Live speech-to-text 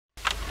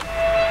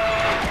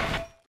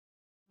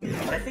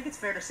think it's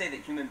fair to say that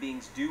human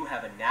beings do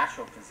have a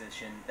natural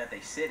position that they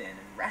sit in and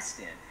rest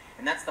in,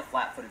 and that's the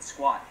flat-footed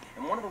squat.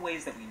 And one of the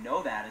ways that we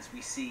know that is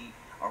we see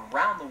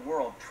around the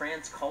world,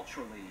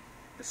 transculturally,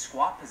 the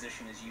squat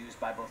position is used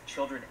by both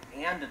children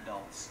and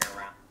adults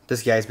around.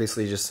 This guy's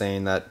basically just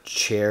saying that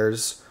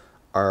chairs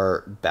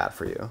are bad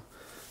for you,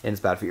 and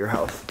it's bad for your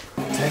health.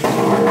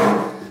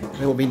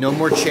 There will be no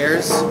more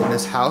chairs in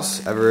this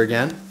house ever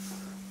again.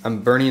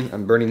 I'm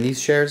burning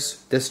these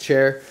chairs, this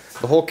chair,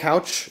 the whole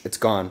couch, it's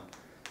gone.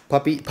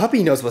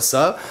 Puppy knows what's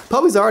up.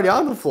 Puppy's already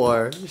on the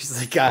floor. She's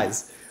like,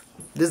 guys,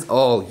 this,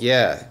 oh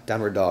yeah,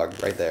 downward dog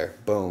right there,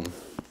 boom.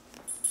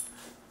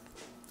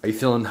 Are you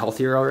feeling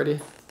healthier already?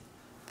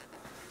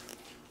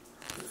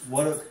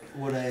 What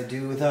would I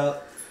do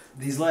without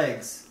these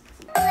legs?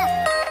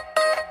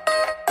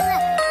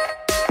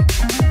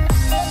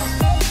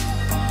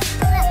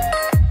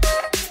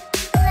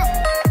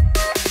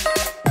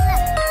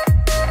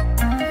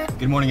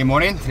 Good morning, good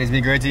morning. Today's been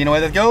a great day. You know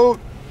what? Let's go.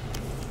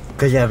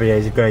 Because every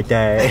day's a great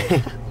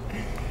day.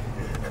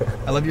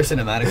 I love your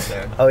cinematics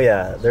there. Oh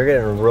yeah, they're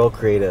getting real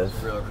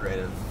creative. Real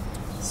creative.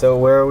 So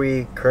where are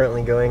we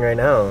currently going right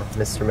now,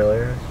 Mr.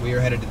 Miller? We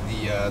are headed to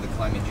the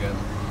climbing gym.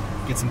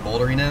 Get some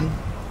bouldering in.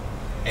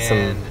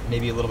 And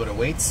maybe a little bit of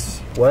weights.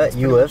 What?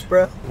 You lift,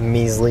 bro?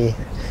 Measly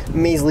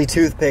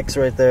toothpicks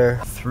right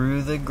there.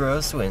 Through the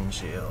gross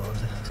windshield.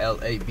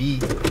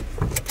 LAB.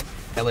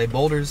 LA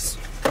boulders.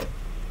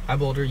 I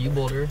boulder, you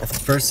boulder.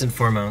 First and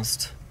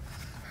foremost,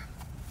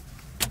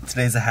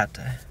 today's a hat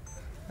day.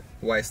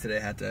 Why is today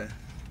hat day?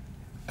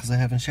 Because I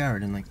haven't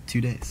showered in like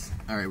 2 days.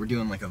 Alright, we're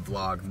doing like a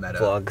vlog meta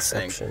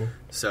Vlogception.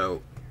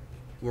 So,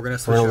 we're gonna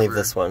switch over. leave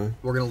this one.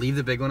 We're gonna leave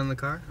the big one in the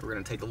car. We're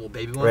gonna take the little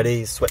baby one.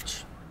 Ready,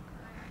 switch.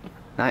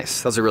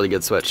 Nice, that was a really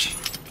good switch.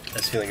 I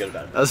was feeling good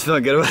about it. I was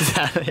feeling good about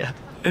that, yeah.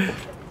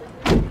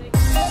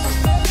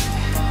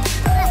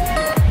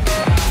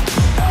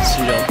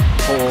 So you don't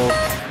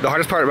pull. The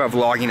hardest part about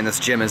vlogging in this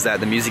gym is that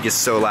the music is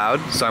so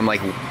loud, so I'm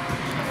like... We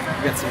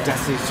got some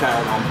Destiny's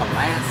Child on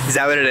blast. Is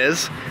that what it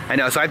is? I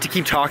know, so I have to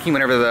keep talking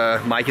whenever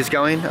the mic is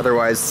going,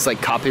 otherwise it's like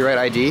copyright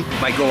ID.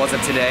 My goal as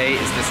of today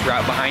is this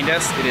route behind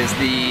us. It is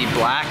the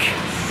black,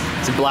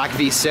 it's a black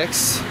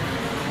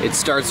V6. It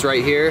starts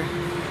right here,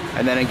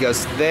 and then it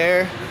goes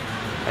there,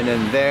 and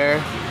then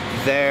there,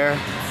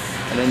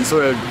 and then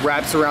sort of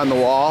wraps around the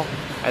wall,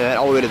 and then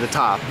all the way to the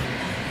top.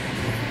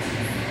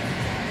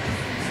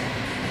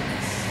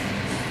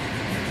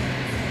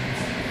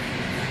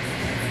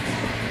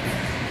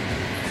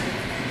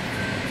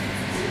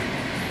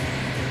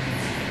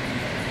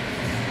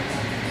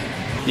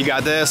 You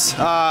got this?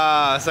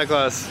 Ah, so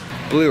close.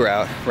 Blue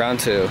route, round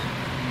 2.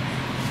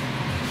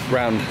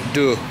 Round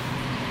 2.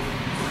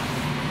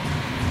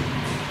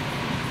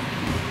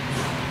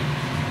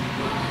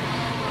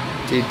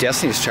 Dude,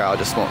 Destiny's Child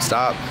just won't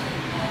stop.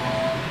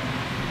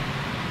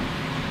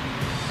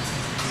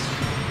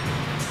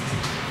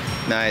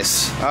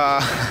 Nice.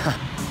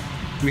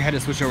 We had to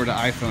switch over to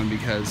iPhone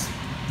because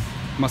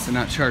must have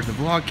not charged the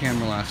vlog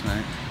camera last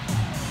night.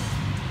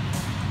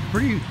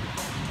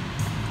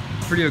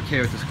 Pretty okay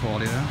with this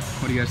quality though.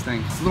 What do you guys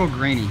think? It's a little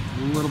grainy,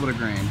 a little bit of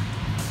grain.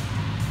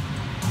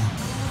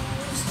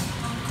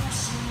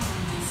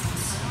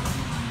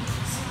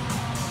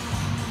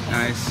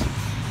 Nice.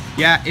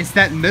 Yeah, it's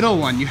that middle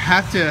one. You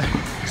have to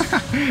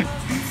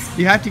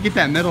you have to get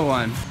that middle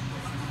one.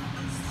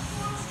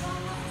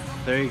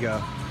 There you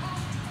go.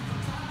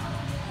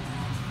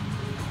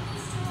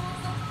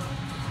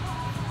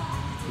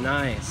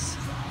 Nice.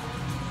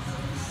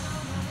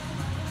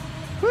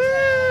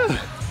 Woo!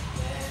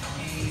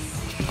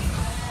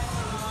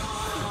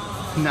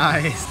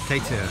 Nice.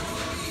 Take 2.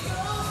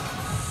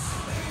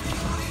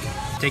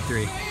 Take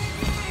 3.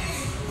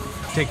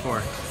 Take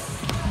 4.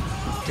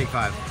 Take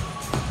 5.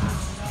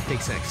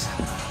 Take 6.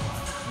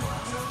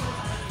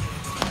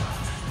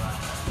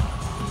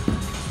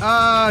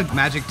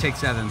 Magic take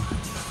 7.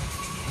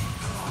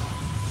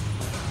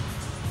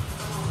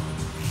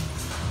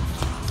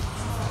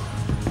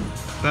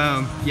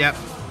 Boom. Yep.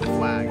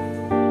 Flag.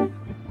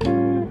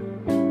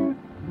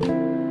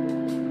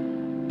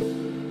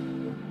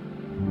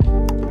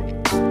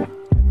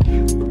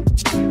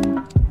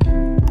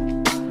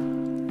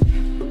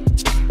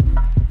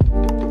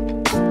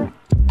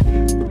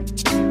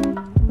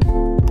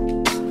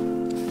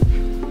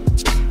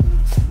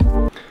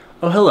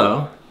 Oh,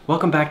 hello.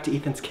 Welcome back to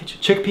Ethan's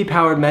Kitchen.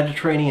 Chickpea-powered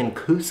Mediterranean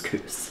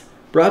couscous.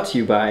 Brought to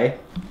you by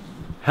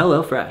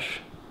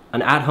HelloFresh,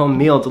 an at-home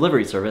meal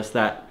delivery service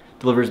that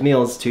delivers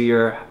meals to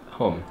your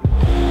home.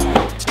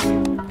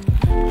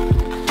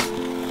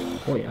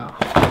 Oh, yeah.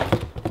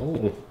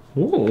 Oh.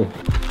 Ooh.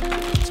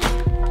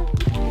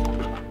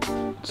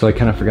 So I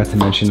kind of forgot to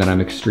mention that I'm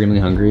extremely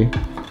hungry.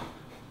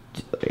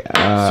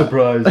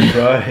 Surprise,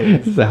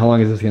 surprise. So how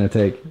long is this gonna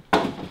take?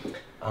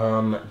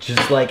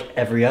 Just like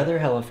every other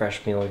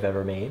HelloFresh meal we've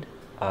ever made.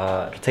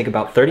 It'll take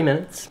about 30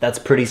 minutes. That's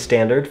pretty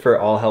standard for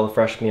all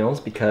HelloFresh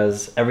meals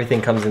because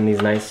everything comes in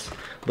these nice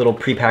little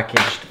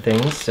prepackaged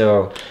things,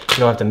 so you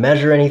don't have to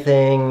measure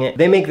anything.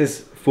 They make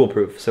this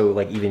foolproof, so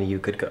like even you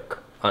could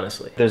cook.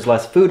 honestly. There's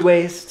less food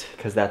waste,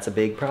 because that's a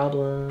big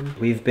problem.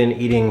 We've been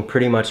eating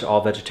pretty much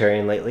all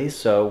vegetarian lately,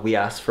 so we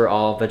asked for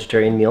all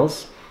vegetarian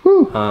meals.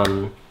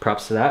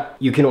 Props to that.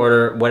 You can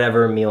order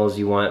whatever meals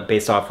you want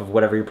based off of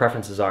whatever your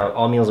preferences are.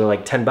 All meals are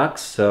like 10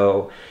 bucks,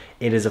 so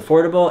it is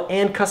affordable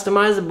and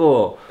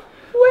customizable.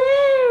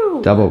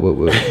 Woo! Double woo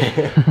woo.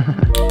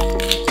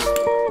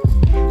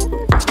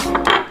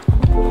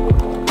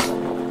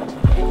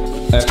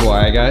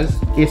 FYI guys,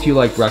 if you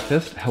like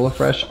breakfast,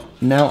 HelloFresh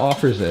now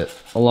offers it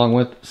along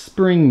with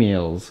spring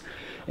meals.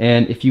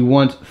 And if you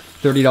want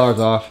 $30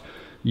 off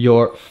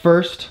your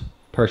first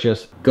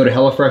purchase, go to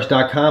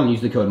HelloFresh.com and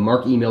use the code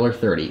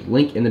MarkEMiller30.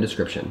 Link in the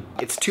description.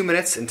 It's 2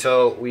 minutes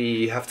until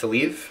we have to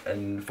leave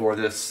and for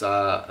this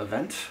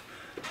event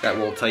that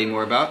we'll tell you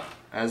more about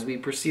as we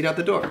proceed out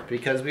the door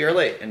because we are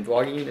late and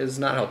vlogging is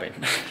not helping.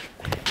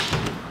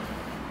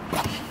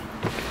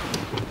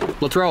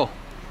 Let's roll.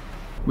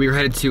 We are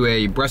headed to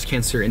a breast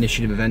cancer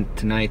initiative event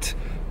tonight.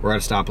 We're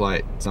at a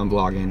stoplight, so I'm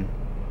vlogging,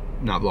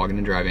 not vlogging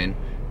and driving.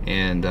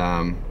 And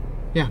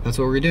yeah, that's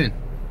what we're doing.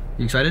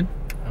 You excited?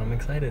 I'm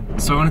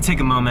excited. So I want to take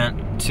a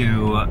moment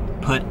to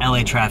put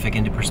LA traffic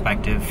into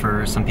perspective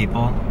for some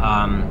people,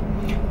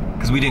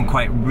 because we didn't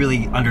quite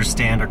really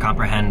understand or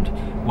comprehend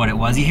what it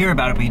was. You hear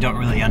about it, but you don't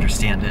really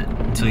understand it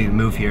until you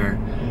move here.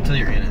 Until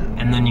you're in it.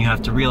 And then you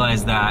have to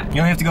realize that you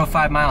only have to go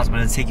 5 miles,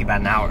 but it'll take you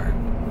about an hour.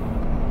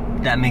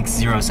 That makes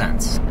 0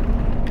 sense.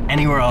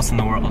 Anywhere else in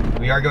the world.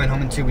 We are going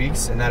home in 2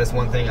 weeks, and that is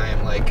one thing I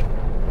am like,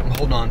 I'm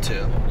holding on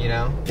to, you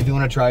know? If you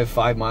want to drive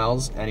 5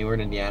 miles anywhere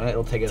in Indiana,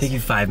 it'll take us... Take you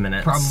 5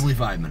 minutes. Probably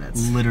 5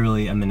 minutes.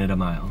 Literally a minute a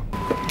mile.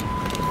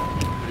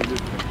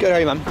 Good, how are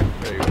you, man?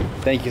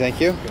 Thank you, thank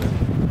you.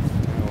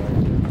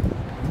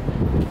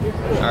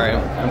 All right,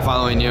 I'm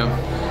following you.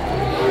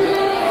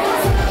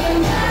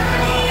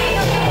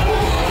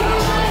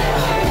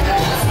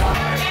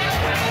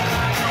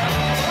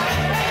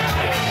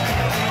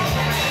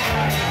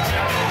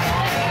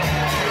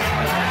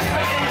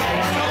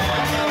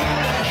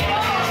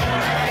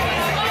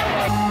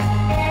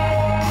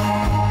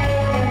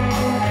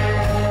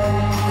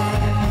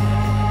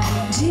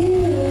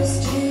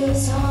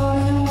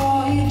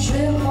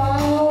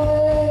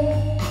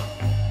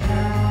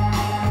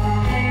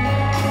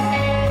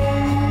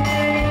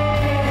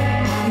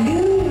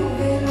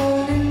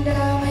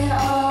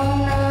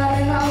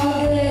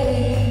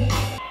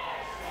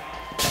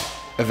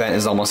 Event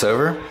is almost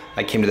over.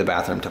 I came to the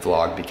bathroom to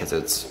vlog because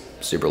it's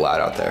super loud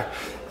out there.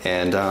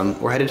 And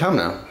we're headed home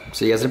now.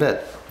 See you guys in a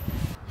bit.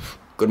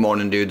 Good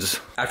morning, dudes.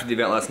 After the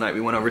event last night, we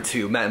went over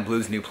to Matt and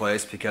Blue's new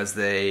place because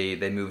they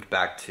moved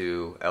back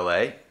to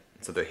LA.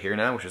 So they're here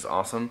now, which is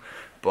awesome.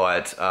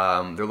 But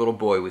their little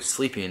boy was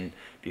sleeping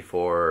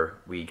before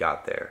we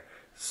got there.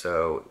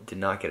 So did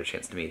not get a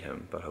chance to meet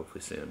him, but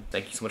hopefully soon.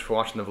 Thank you so much for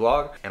watching the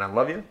vlog, and I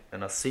love you,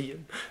 and I'll see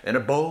you in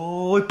a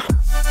boy.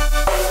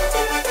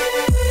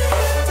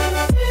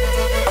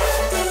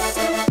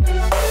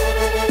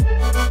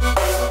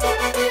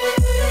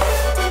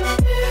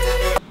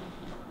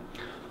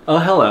 Oh,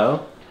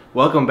 hello.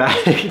 Welcome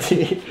back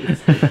to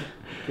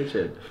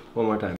Kitchen. One more time.